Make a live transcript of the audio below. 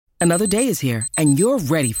Another day is here, and you're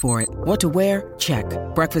ready for it. What to wear? Check.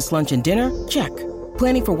 Breakfast, lunch, and dinner? Check.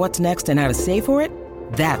 Planning for what's next and how to save for it?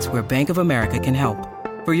 That's where Bank of America can help.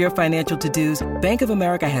 For your financial to-dos, Bank of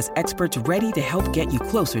America has experts ready to help get you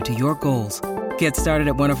closer to your goals. Get started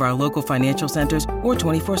at one of our local financial centers or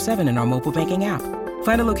 24/7 in our mobile banking app.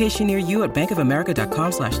 Find a location near you at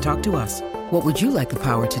bankofamerica.com/talktous. What would you like the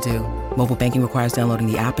power to do? Mobile banking requires downloading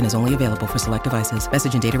the app and is only available for select devices.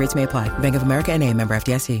 Message and data rates may apply. Bank of America N.A., member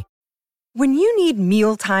FDIC. When you need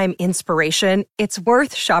mealtime inspiration, it's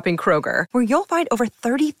worth shopping Kroger, where you'll find over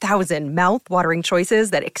 30,000 mouth-watering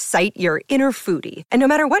choices that excite your inner foodie. And no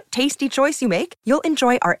matter what tasty choice you make, you'll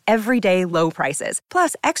enjoy our everyday low prices,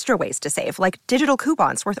 plus extra ways to save, like digital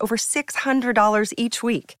coupons worth over $600 each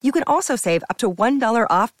week. You can also save up to $1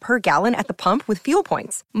 off per gallon at the pump with fuel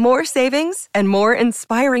points. More savings and more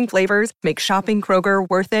inspiring flavors make shopping Kroger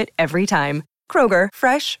worth it every time. Kroger,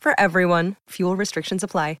 fresh for everyone. Fuel restrictions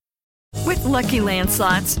apply. With Lucky Land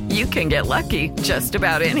Slots, you can get lucky just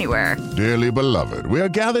about anywhere. Dearly beloved, we are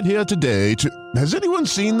gathered here today to... Has anyone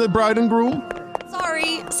seen the bride and groom?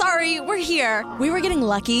 Sorry, we're here. We were getting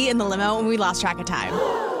lucky in the limo and we lost track of time.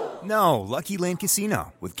 No, Lucky Land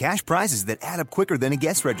Casino, with cash prizes that add up quicker than a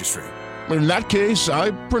guest registry. In that case,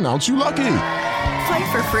 I pronounce you lucky.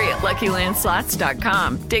 Play for free at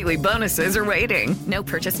LuckyLandSlots.com. Daily bonuses are waiting. No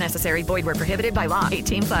purchase necessary. Void where prohibited by law.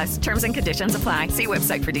 18+. Terms and conditions apply. See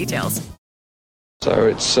website for details. So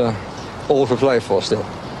it's all for play for still?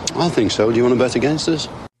 I think so. Do you want to bet against us?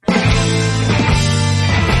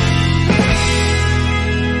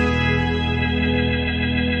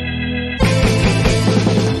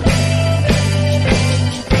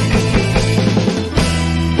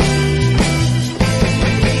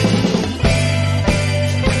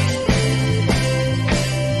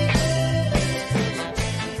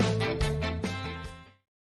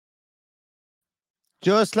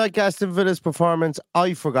 Just like Aston Villa's performance,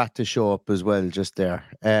 I forgot to show up as well just there.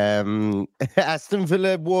 Aston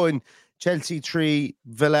Villa 1, Chelsea 3,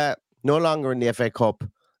 Villa no longer in the FA Cup,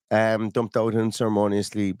 dumped out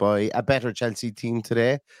unceremoniously by a better Chelsea team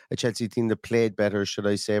today, a Chelsea team that played better, should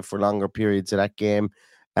I say, for longer periods of that game.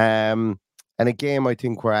 And a game, I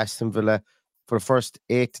think, where Aston Villa, for the first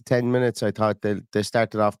 8 to 10 minutes, I thought they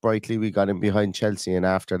started off brightly. We got in behind Chelsea, and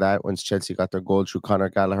after that, once Chelsea got their goal through Conor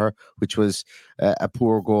Gallagher, which was a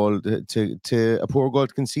poor goal to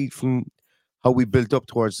concede from how we built up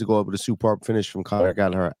towards the goal, but a superb finish from Conor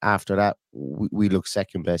Gallagher. After that, we looked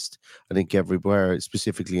second best, I think, everywhere,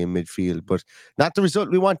 specifically in midfield. But not the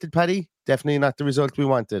result we wanted, Paddy. Definitely not the result we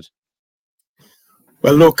wanted.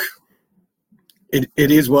 Well, look, it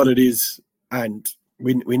is what it is, and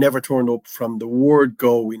we never turned up from the word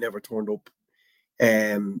go. We never turned up.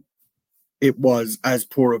 It was as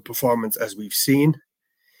poor a performance as we've seen,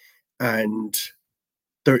 and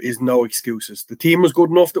there is no excuses. The team was good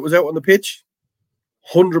enough that was out on the pitch.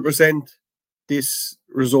 100%. This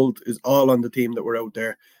result is all on the team that were out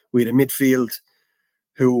there. We had a midfield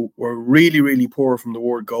who were really, really poor from the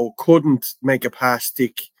word go. Couldn't make a pass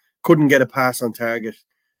stick. Couldn't get a pass on target.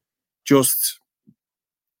 Just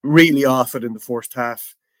really off it in the first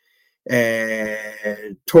half.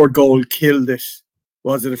 Third goal killed it.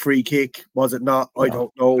 Was it a free kick? Was it not? I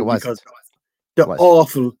don't know. Because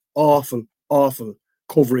the awful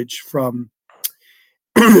coverage from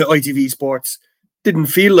ITV Sports didn't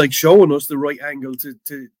feel like showing us the right angle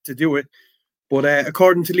to do it. But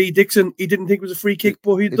according to Lee Dixon, he didn't think it was a free kick,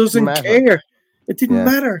 but he doesn't care. It didn't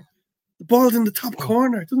matter. The ball's in the top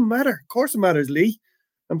corner. It doesn't matter. Of course it matters, Lee.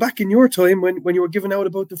 And back in your time, when you were giving out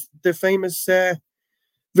about the famous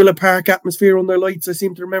Villa Park atmosphere on their lights, I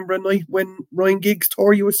seem to remember a night when Ryan Giggs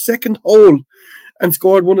tore you a second hole and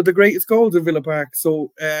scored one of the greatest goals at Villa Park.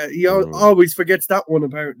 So he always forgets that one,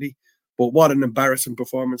 apparently. But what an embarrassing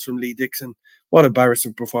performance from Lee Dixon. What an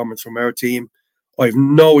embarrassing performance from our team. I have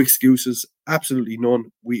no excuses, absolutely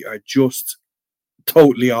none. We are just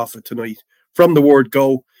totally off it tonight. From the word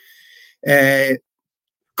go.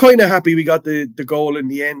 Kind of happy we got the goal in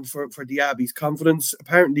the end for Diaby's confidence.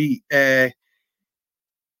 Apparently,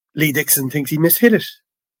 Lee Dixon thinks he mishit it.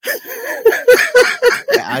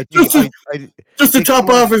 Just to top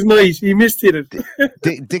off his night, he mishit it.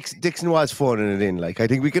 Dixon was phoning it in. Like, I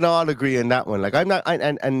think we can all agree on that one. Like, I'm not,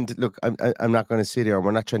 and look, I'm not going to sit here.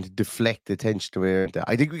 We're not trying to deflect attention to it.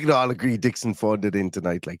 I think we can all agree Dixon phoned it in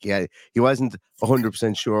tonight. Like, yeah, he wasn't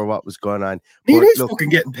 100% sure what was going on. He is fucking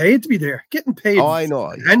getting paid to be there. Getting paid. Oh, I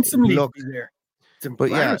know. Handsomely to be there. But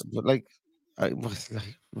yeah, but like,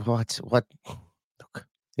 what? Look,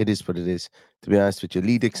 it is what it is. To be honest with you,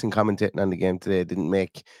 Lee Dixon commentating on the game today didn't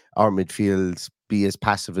make our midfield be as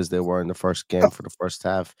passive as they were in the first game for the first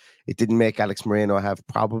half. It didn't make Alex Moreno have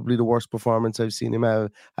probably the worst performance I've seen him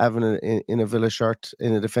have in a Villa shirt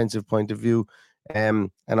in a defensive point of view.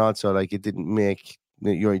 And also, like, it didn't make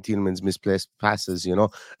Yuri Tielemans misplaced passes,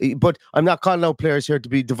 But I'm not calling out players here to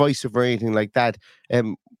be divisive or anything like that.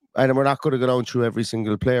 And we're not going to go down through every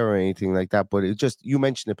single player or anything like that. But it just, you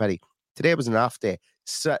mentioned it, Paddy. Today was an off day.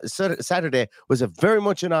 Saturday was a very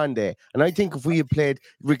much an on day. And I think if we had played,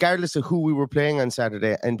 regardless of who we were playing on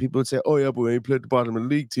Saturday, and people would say, oh yeah, but we played the bottom of the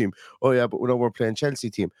league team. Oh yeah, but we're playing Chelsea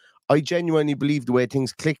team. I genuinely believe the way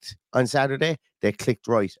things clicked on Saturday, they clicked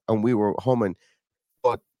right and we were humming.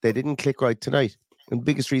 But they didn't click right tonight. And the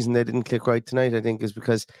biggest reason they didn't click right tonight, I think, is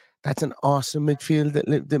because that's an awesome midfield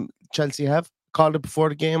that Chelsea have. Called it before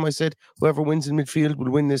the game. I said, whoever wins in midfield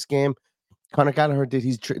will win this game. Conor Gallagher did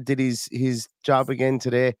his job again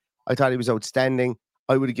today. I thought he was outstanding.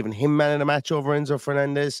 I would have given him man of the match over Enzo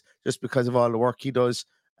Fernandez just because of all the work he does.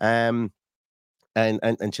 And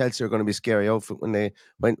Chelsea are going to be scary outfit when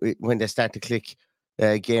they start to click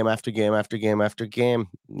game after game after game after game.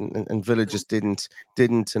 And Villa just didn't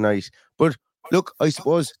tonight. But look, I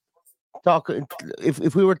suppose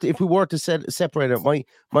if we were to separate it, my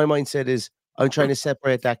mindset is I'm trying to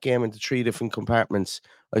separate that game into three different compartments.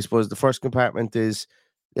 I suppose the first compartment is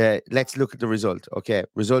let's look at the result. Okay,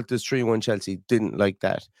 result is 3-1 Chelsea. Didn't like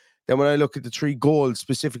that. Then when I look at the 3 goals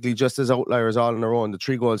specifically, just as outliers all on their own, the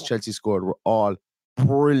 3 goals Chelsea scored were all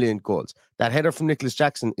brilliant goals. That header from Nicholas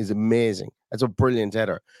Jackson is amazing. That's a brilliant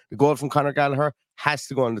header. The goal from Conor Gallagher has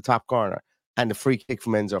to go in the top corner. And the free kick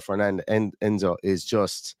from Enzo Fernandez, Enzo is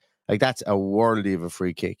just like, that's a worldly of a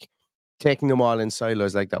free kick. Taking them all in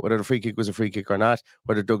silos like that, whether the free kick was a free kick or not,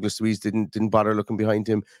 whether Douglas Luiz didn't bother looking behind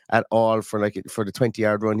him at all for the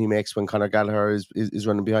 20-yard run he makes when Conor Gallagher is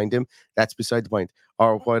running behind him, that's beside the point.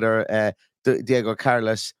 Or whether Diego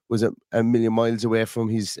Carlos was a million miles away from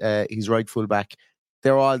his right full back.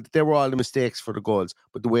 They were all the mistakes for the goals,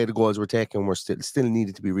 but the way the goals were taken were still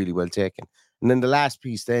needed to be really well taken. And then the last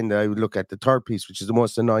piece, then I would look at the third piece, which is the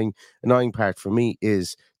most annoying part for me,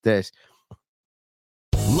 is that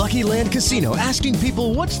Lucky Land Casino, asking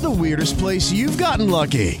people, what's the weirdest place you've gotten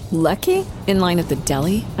lucky? Lucky? In line at the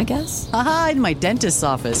deli, I guess? Aha, in my dentist's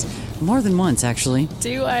office. More than once, actually.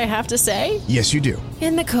 Do I have to say? Yes, you do.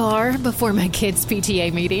 In the car before my kids'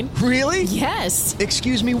 PTA meeting. Really? Yes.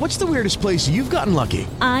 Excuse me, what's the weirdest place you've gotten lucky?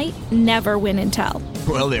 I never win and tell.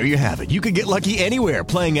 Well, there you have it. You can get lucky anywhere,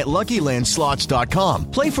 playing at LuckyLandSlots.com.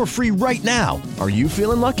 Play for free right now. Are you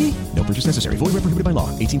feeling lucky? No purchase necessary. Void where prohibited by law.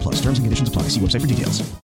 18+. Terms and conditions apply. See website for details.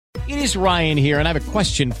 It is Ryan here, and I have a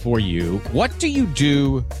question for you. What do you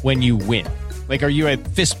do when you win? Like, are you a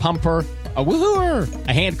fist pumper, a woohooer,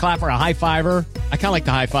 a hand clapper, a high fiver? I kind of like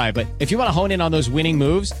the high five, but if you want to hone in on those winning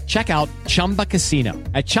moves, check out Chumba Casino.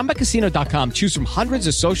 At ChumbaCasino.com, choose from hundreds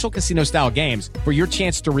of social casino-style games for your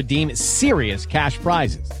chance to redeem serious cash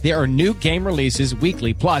prizes. There are new game releases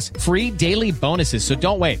weekly, plus free daily bonuses, so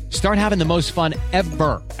don't wait. Start having the most fun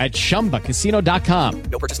ever at ChumbaCasino.com.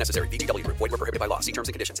 No purchase necessary. VGW. Void where prohibited by law. See terms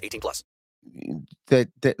and conditions. 18+.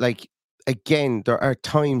 That like, again, there are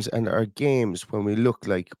times and there are games when we look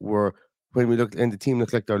and the team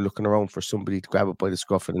look like they're looking around for somebody to grab it by the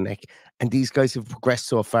scruff of the neck. And these guys have progressed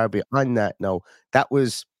so far beyond that now. That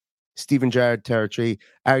was Stephen Gerrard territory.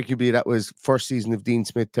 Arguably, that was first season of Dean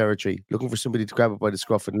Smith territory, looking for somebody to grab it by the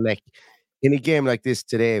scruff of the neck. In a game like this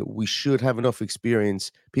today, we should have enough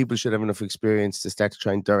experience. People should have enough experience to start to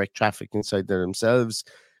try and direct traffic inside there themselves.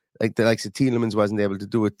 Like the likes of Tielemans wasn't able to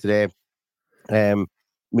do it today.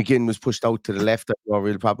 McGinn was pushed out to the left. I have no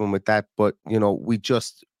real problem with that. But,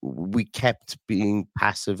 we kept being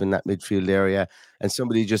passive in that midfield area. And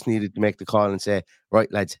somebody just needed to make the call and say,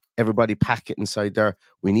 right, lads, everybody pack it inside there.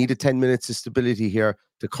 We need 10 minutes of stability here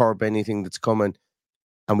to curb anything that's coming.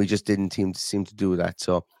 And we just didn't seem to do that.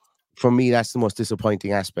 So for me, that's the most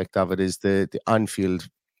disappointing aspect of it, is the on-field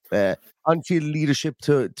leadership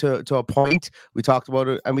to a point. We talked about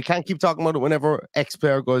it, and we can't keep talking about it whenever X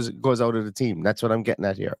player goes out of the team. That's what I'm getting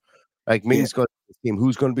at here. Like, Mings goes to the team,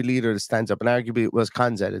 who's going to be leader that stands up? And arguably it was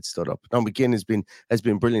Konza that stood up. Now McGinn has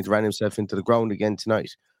been brilliant, ran himself into the ground again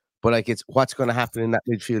tonight. But like, it's what's going to happen in that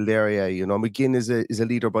midfield area. McGinn is a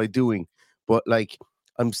leader by doing. But like,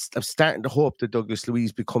 I'm starting to hope that Douglas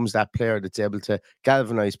Luiz becomes that player that's able to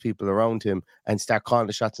galvanize people around him and start calling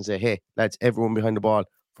the shots and say, hey, lads, everyone behind the ball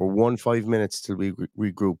for 5 minutes till we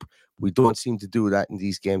regroup. We don't seem to do that in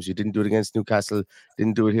these games. You didn't do it against Newcastle,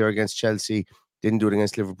 didn't do it here against Chelsea, didn't do it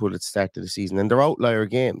against Liverpool at the start of the season. And they're outlier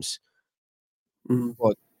games. Mm-hmm.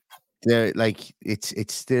 But they're like,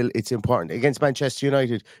 it's important. Against Manchester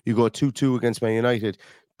United, you go 2-2 against Man United,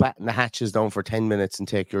 batten the hatches down for 10 minutes and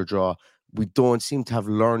take your draw. we don't seem to have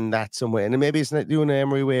learned that some way. And maybe it's not doing an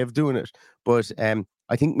Emery way of doing it, but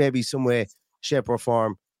I think maybe some way, shape or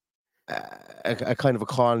form, a kind of a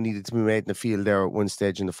call needed to be made in the field there at one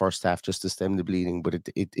stage in the first half just to stem the bleeding, but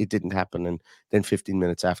it didn't happen. And then 15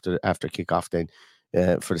 minutes after kickoff, then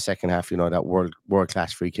for the second half, that world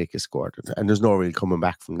class free kick is scored, and there's no real coming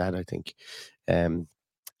back from that, I think.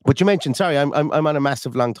 But you mentioned, sorry, I'm on a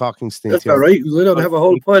massive long talking stint. That's all right. We don't have a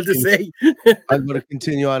whole pile to say. I'm going to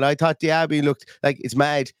continue on. I thought Diaby looked like, it's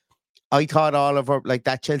mad. I thought Oliver, like,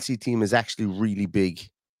 that Chelsea team is actually really big.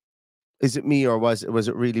 Is it me, or was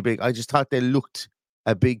it really big? I just thought they looked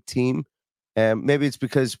a big team. Maybe it's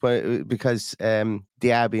because Diaby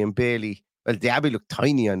and Bailey. Well, Diaby looked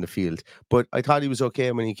tiny on the field, but I thought he was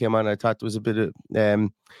okay when he came on. I thought there was a bit of there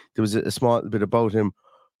was a small bit about him.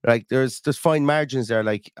 Like, there's fine margins there.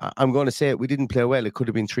 Like, I'm going to say it, we didn't play well. It could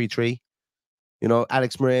have been 3-3.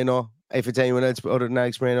 Alex Moreno. If it's anyone else other than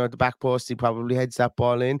Alex Moreno at the back post, he probably heads that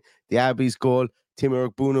ball in. Diaby's goal. Timur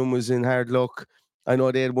Bunum was in hard luck. I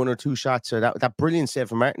know they had one or two shots, or that brilliant save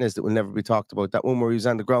from Martinez that will never be talked about. That one where he was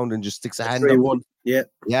on the ground and just sticks a hand 3-1. up. Yeah.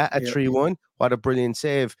 Yeah, at 3-1. What a brilliant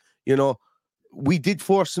save. We did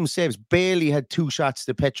force some saves. Bailey had 2 shots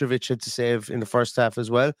that Petrovic had to save in the first half as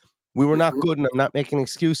well. We were not good, and I'm not making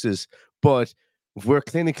excuses, but if we're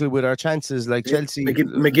clinical with our chances, like Chelsea.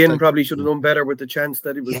 McGinn probably should have done better with the chance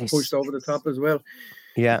that he was pushed over the top as well.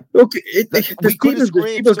 Yeah. Look, we could have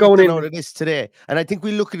scraped something out of this today. And I think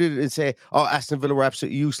we look at it and say, oh, Aston Villa were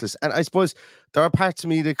absolutely useless. And I suppose there are parts of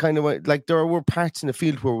me that kind of, like, there were parts in the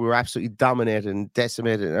field where we were absolutely dominated and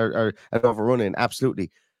decimated or overrunning, absolutely.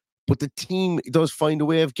 But the team does find a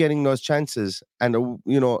way of getting those chances. And,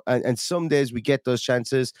 and some days we get those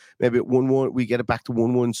chances. Maybe at 1-1, we get it back to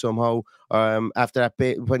 1-1 somehow. After that,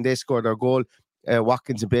 when they scored our goal,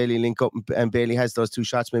 Watkins and Bailey link up, and Bailey has those 2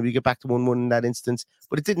 shots. Maybe you get back to 1-1 in that instance,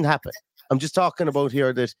 but it didn't happen. I'm just talking about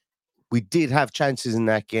here that we did have chances in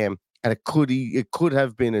that game, and it could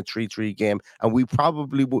have been a 3-3 game, and we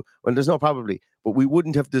probably would. Well, there's no probably, but we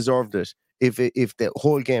wouldn't have deserved it if the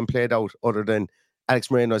whole game played out other than Alex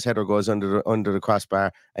Moreno's header goes under the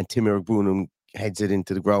crossbar and Timur Bunum heads it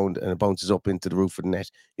into the ground and it bounces up into the roof of the net.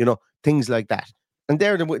 Things like that. And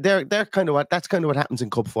they're kind of that's kind of what happens in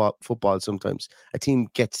cup football sometimes. A team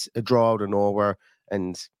gets a draw out of nowhere,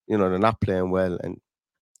 and they're not playing well. And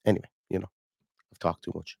anyway, I've talked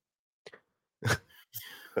too much.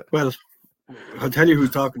 Well, I'll tell you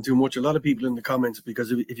who's talking too much. A lot of people in the comments,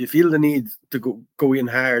 because if you feel the need to go in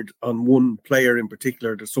hard on one player in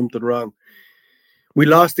particular, there's something wrong. We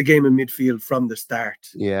lost the game in midfield from the start.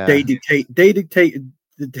 Yeah, they dictated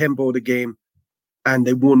the tempo of the game, and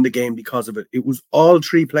they won the game because of it. It was all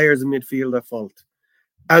 3 players in midfield at fault.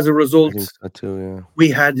 As a result, I think so too, yeah. We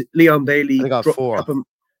had Leon Bailey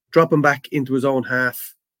drop him back into his own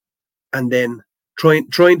half, and then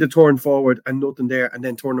trying to turn forward and nothing there, and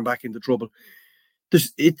then turning back into trouble.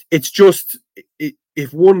 It's just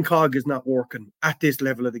if one cog is not working at this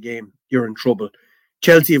level of the game, you're in trouble.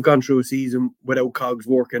 Chelsea have gone through a season without cogs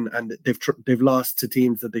working, and they've lost to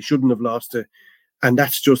teams that they shouldn't have lost to, and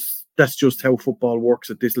that's just how football works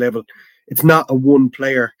at this level. It's not a one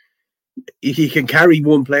player. He can carry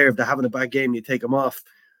one player. If they're having a bad game, you take him off.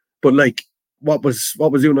 But like, what was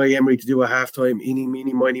Unai Emery to do at halftime? Eeny,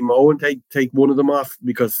 meeny, miny, mo, and take one of them off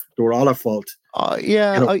because they were all at fault.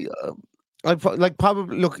 Yeah, I like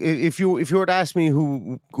probably look if you were to ask me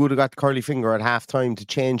who would have got the curly finger at halftime to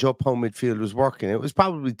change up how midfield was working, it was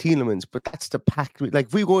probably Tielemans. But that's the pack. Like,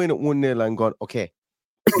 if we go in at 1-0 and go, okay,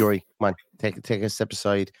 Yuri, come on, take a step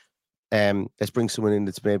aside. Let's bring someone in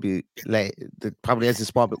that's maybe that probably has a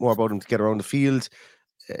small bit more about him to get around the field.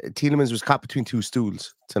 Tielemans was caught between 2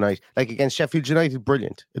 stools tonight. Like against Sheffield United,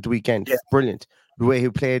 brilliant at the weekend, brilliant. The way he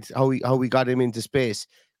played, how we got him into space.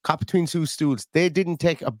 Caught between 2 stools. They didn't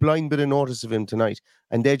take a blind bit of notice of him tonight,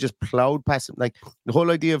 and they just plowed past him. Like, the whole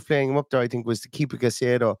idea of playing him up there, I think, was to keep a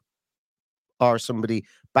Caicedo or somebody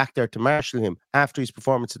back there to marshal him after his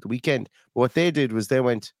performance at the weekend. But what they did was they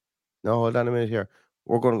went, no, hold on a minute here.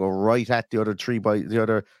 We're going to go right at the other 3 by the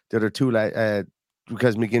other 2 lads,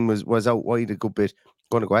 because McGinn was out wide a good bit.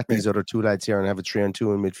 Going to go at these other 2 lads here and have a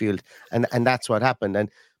 3-on-2 in midfield, and that's what happened. And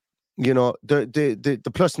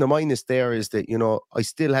the plus and the minus there is that, I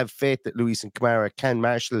still have faith that Luis and Kamara can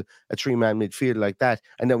marshal a 3-man midfield like that.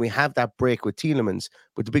 And then we have that break with Tielemans.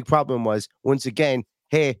 But the big problem was, once again,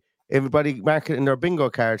 hey, everybody mark it in their bingo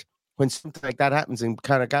card. When something like that happens and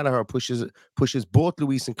Conor Gallagher pushes both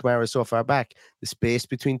Luis and Kamara so far back, the space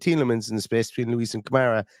between Tielemans and the space between Luis and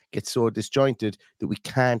Kamara gets so disjointed that we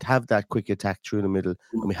can't have that quick attack through the middle.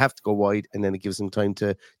 And we have to go wide, and then it gives them time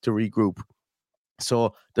to regroup.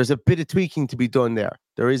 So there's a bit of tweaking to be done there.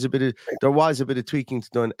 There was a bit of tweaking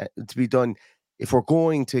to be done. If we're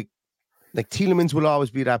going to, like, Tielemans will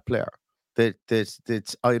always be that player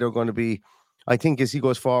that's either going to be, I think, as he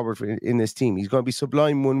goes forward in this team, he's going to be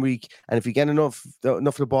sublime one week, and if you get enough of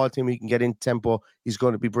the ball to him, he can get in tempo. He's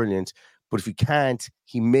going to be brilliant. But if he can't,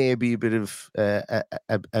 he may be a bit of a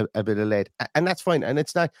bit of lead, and that's fine. And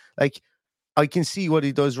it's not like, I can see what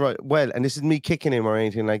he does right well, and this is me kicking him or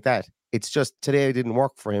anything like that. It's just today it didn't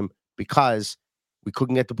work for him because we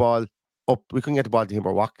couldn't get the ball up. We couldn't get the ball to him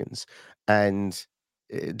or Watkins, and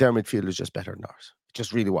their midfield was just better than ours. It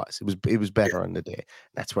just really was. It was better on the day.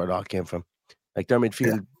 That's where it all came from. Like, their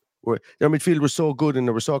midfield was so good and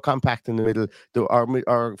they were so compact in the middle. Our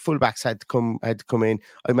fullbacks had to come in.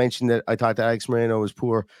 I mentioned that I thought that Alex Moreno was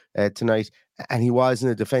poor tonight, and he was in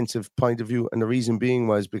a defensive point of view. And the reason being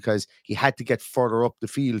was because he had to get further up the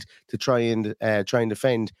field to try and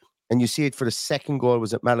defend. And you see it for the second goal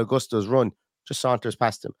was at Malagusto's run, just saunters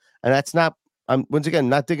past him. And that's not, once again,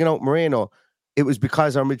 not digging out Moreno. It was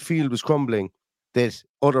because our midfield was crumbling that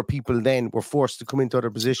other people then were forced to come into other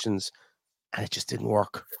positions, and it just didn't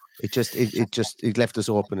work. It left us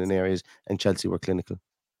open in areas, and Chelsea were clinical.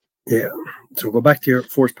 Yeah. So go back to your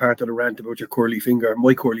first part of the rant about your curly finger.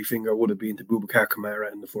 My curly finger would have been to Boubacar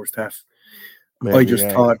Kamara in the first half. Maybe,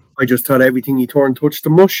 I just thought everything he turned touched the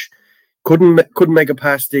mush. Couldn't make a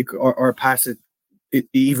pass stick or pass it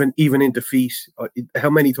even into feet. How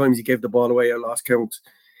many times he gave the ball away, I lost count.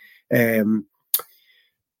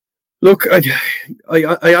 Look,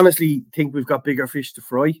 I honestly think we've got bigger fish to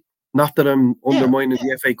fry. Not that I'm undermining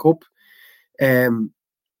the FA Cup.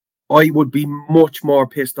 I would be much more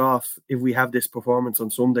pissed off if we have this performance on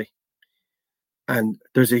Sunday. And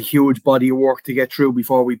there's a huge body of work to get through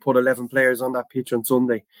before we put 11 players on that pitch on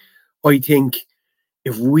Sunday. I think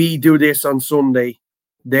if we do this on Sunday,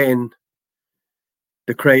 then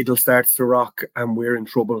the cradle starts to rock and we're in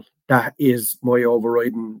trouble. That is my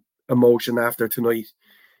overriding emotion after tonight.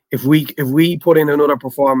 If we put in another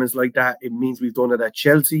performance like that, it means we've done it at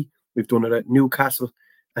Chelsea, we've done it at Newcastle,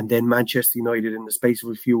 and then Manchester United in the space of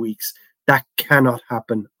a few weeks. That cannot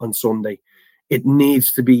happen on Sunday. It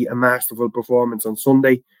needs to be a masterful performance on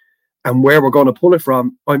Sunday. And where we're going to pull it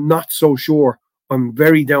from, I'm not so sure. I'm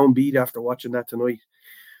very downbeat after watching that tonight.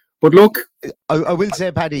 But look, I will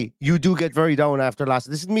say, Paddy, you do get very down after last.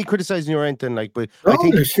 This is me criticizing your anything, I think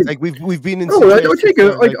like we've been in. I take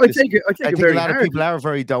it. I think a lot of people are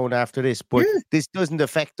very down after this, but this doesn't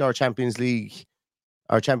affect our Champions League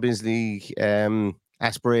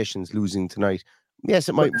aspirations. Losing tonight, yes,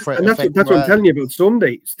 it might. And that's what I'm telling you about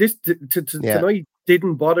Sunday. This tonight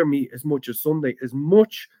didn't bother me as much as Sunday. As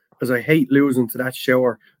much as I hate losing to that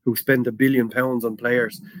shower who spent £1 billion on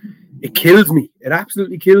players, it kills me. It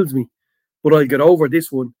absolutely kills me. But I'll get over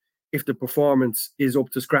this one if the performance is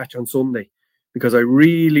up to scratch on Sunday, because I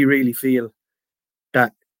really, really feel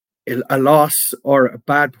that a loss or a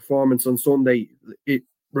bad performance on Sunday, it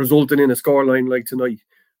resulting in a scoreline like tonight,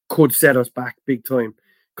 could set us back big time,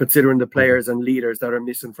 considering the players and leaders that are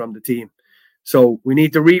missing from the team. So we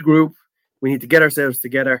need to regroup. We need to get ourselves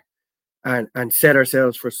together and set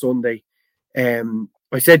ourselves for Sunday.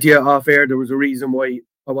 I said to you off air, there was a reason why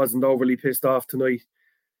I wasn't overly pissed off tonight.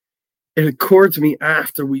 It occurred to me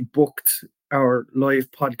after we booked our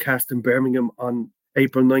live podcast in Birmingham on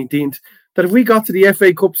April 19th that if we got to the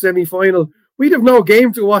FA Cup semi-final, we'd have no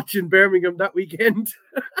game to watch in Birmingham that weekend.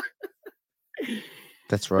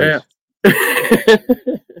 That's right. Yeah.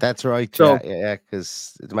 That's right. So,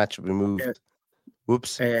 because the match will be moved. Yeah.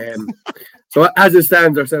 Whoops. So as it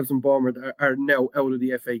stands, ourselves and Bournemouth are now out of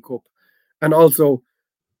the FA Cup. And also,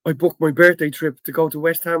 I booked my birthday trip to go to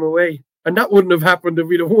West Ham away. And that wouldn't have happened if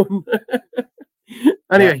we'd have won.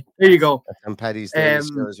 Anyway, there you go. And Paddy's there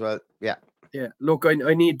as well. Yeah. Yeah. Look, I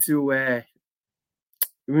need to...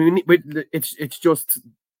 it's just...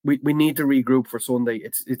 We need to regroup for Sunday.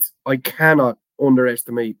 I cannot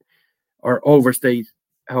underestimate or overstate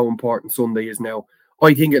how important Sunday is now.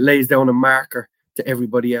 I think it lays down a marker to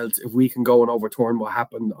everybody else if we can go and overturn what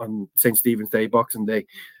happened on St. Stephen's Day, Boxing Day,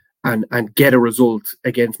 and get a result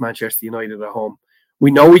against Manchester United at home. We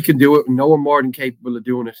know we can do it. We know we're more than capable of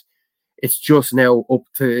doing it. It's just now up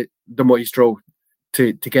to the maestro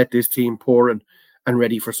to get this team pouring and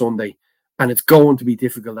ready for Sunday. And it's going to be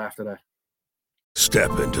difficult after that.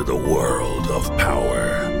 Step into the world of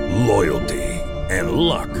power, loyalty, and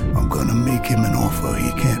luck. I'm going to make him an offer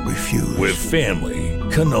he can't refuse. With family,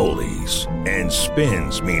 cannolis, and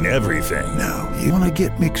spins mean everything. Now, you want to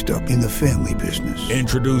get mixed up in the family business.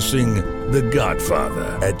 Introducing The Godfather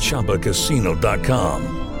at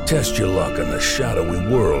ChumbaCasino.com. Test your luck in the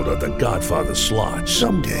shadowy world of The Godfather slot.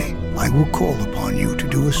 Someday, I will call upon you to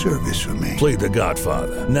do a service for me. Play The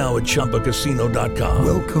Godfather, now at ChumbaCasino.com.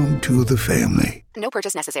 Welcome to the family. No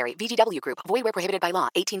purchase necessary. VGW Group. Void where prohibited by law.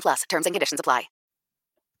 18 plus. Terms and conditions apply.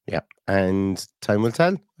 Yeah, and time will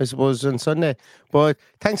tell, I suppose, on Sunday. But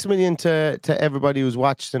thanks a million to everybody who's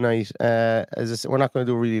watched tonight. As I said, we're not going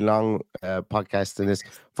to do a really long podcast in this.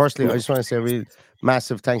 Firstly, I just want to say a really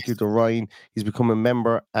massive thank you to Ryan. He's become a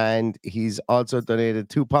member and he's also donated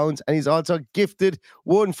 £2, and he's also gifted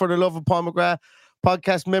one for the Love of Paul McGrath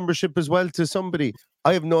podcast membership as well to somebody.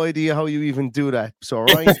 I have no idea how you even do that. So,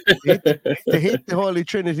 Ryan, to hit the Holy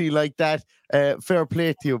Trinity like that, fair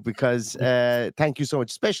play to you, because thank you so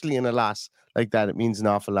much, especially in a loss like that. It means an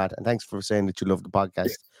awful lot. And thanks for saying that you love the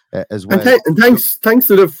podcast as well. And thanks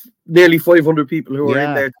to the nearly 500 people who are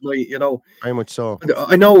in there tonight, you know. Very much so.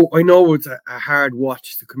 I know it's a hard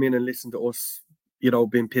watch to come in and listen to us, you know,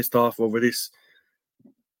 being pissed off over this.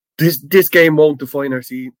 This game won't define our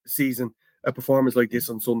season. A performance like this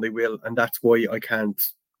on Sunday will, and that's why I can't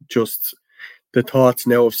just... The thoughts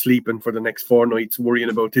now of sleeping for the next 4 nights, worrying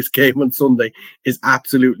about this game on Sunday, is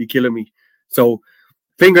absolutely killing me. So,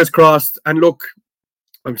 fingers crossed. And look,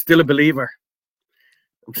 I'm still a believer.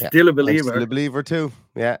 I'm still a believer too.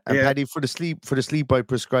 Yeah. And Paddy, for the sleep, I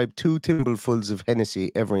prescribe 2 thimblefuls of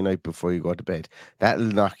Hennessy every night before you go to bed. That'll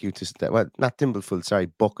knock you to well, not thimblefuls, sorry,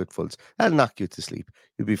 bucketfuls. That'll knock you to sleep.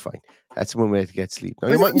 You'll be fine. That's one way to get sleep.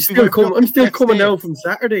 Now, I'm still coming down from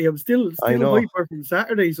Saturday. I'm still hyper from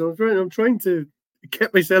Saturday, so I'm trying to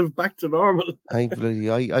get myself back to normal. I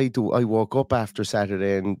woke up after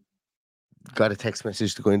Saturday and got a text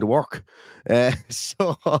message to go into work.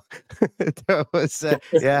 So there was,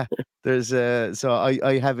 so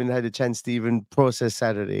I haven't had a chance to even process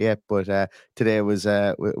Saturday yet, but today was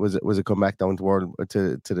a come back down to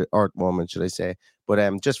the earth moment, should I say.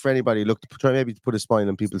 But just for anybody, look, try maybe to put a smile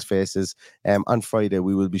on people's faces. On Friday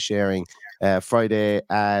we will be sharing. Friday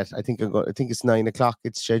at I think it's 9 o'clock.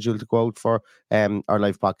 It's scheduled to go out for our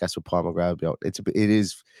live podcast with Paul McGrath.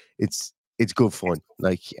 It's good fun.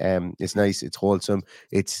 Like, it's nice. It's wholesome.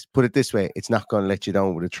 Put it this way, it's not going to let you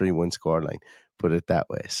down with a 3-1 scoreline. Put it that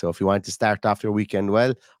way. So if you want to start off your weekend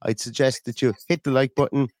well, I'd suggest that you hit the like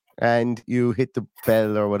button and you hit the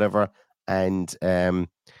bell or whatever and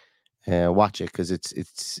watch it, because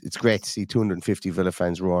it's great to see 250 Villa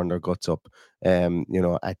fans roaring their guts up,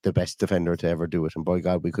 at the best defender to ever do it. And by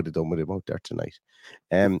God, we could have done with him out there tonight.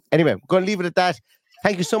 Anyway, I'm going to leave it at that.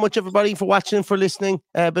 Thank you so much, everybody, for watching and for listening.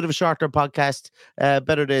 A bit of a shorter podcast.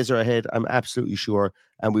 Better days are ahead, I'm absolutely sure.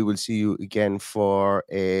 And we will see you again for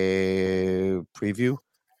a preview,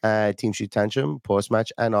 Team Sheet Tantrum,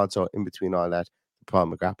 post-match, and also in between all that, the Paul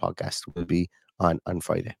McGrath podcast will be on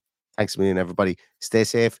Friday. Thanks a million, everybody. Stay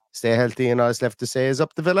safe, stay healthy, and all that's left to say is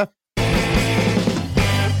up the Villa.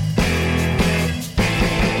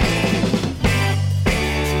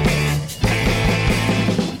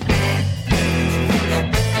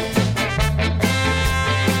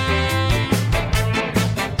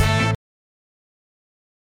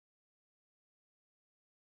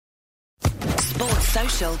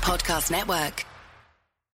 Social Podcast Network.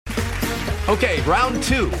 Okay, round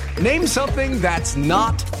 2. Name something that's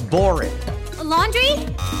not boring. A laundry?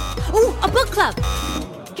 Ooh, a book club.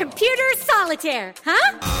 Computer solitaire,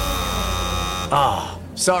 huh? Ah,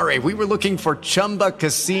 sorry, we were looking for Chumba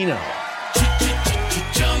Casino.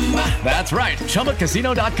 That's right,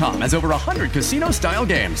 ChumbaCasino.com has over 100 casino-style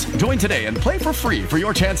games. Join today and play for free for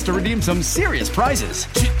your chance to redeem some serious prizes.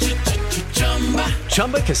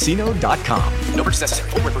 ChumbaCasino.com. No purchase necessary.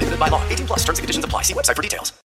 Void where prohibited by law. 18 plus. Terms and conditions apply. See website for details.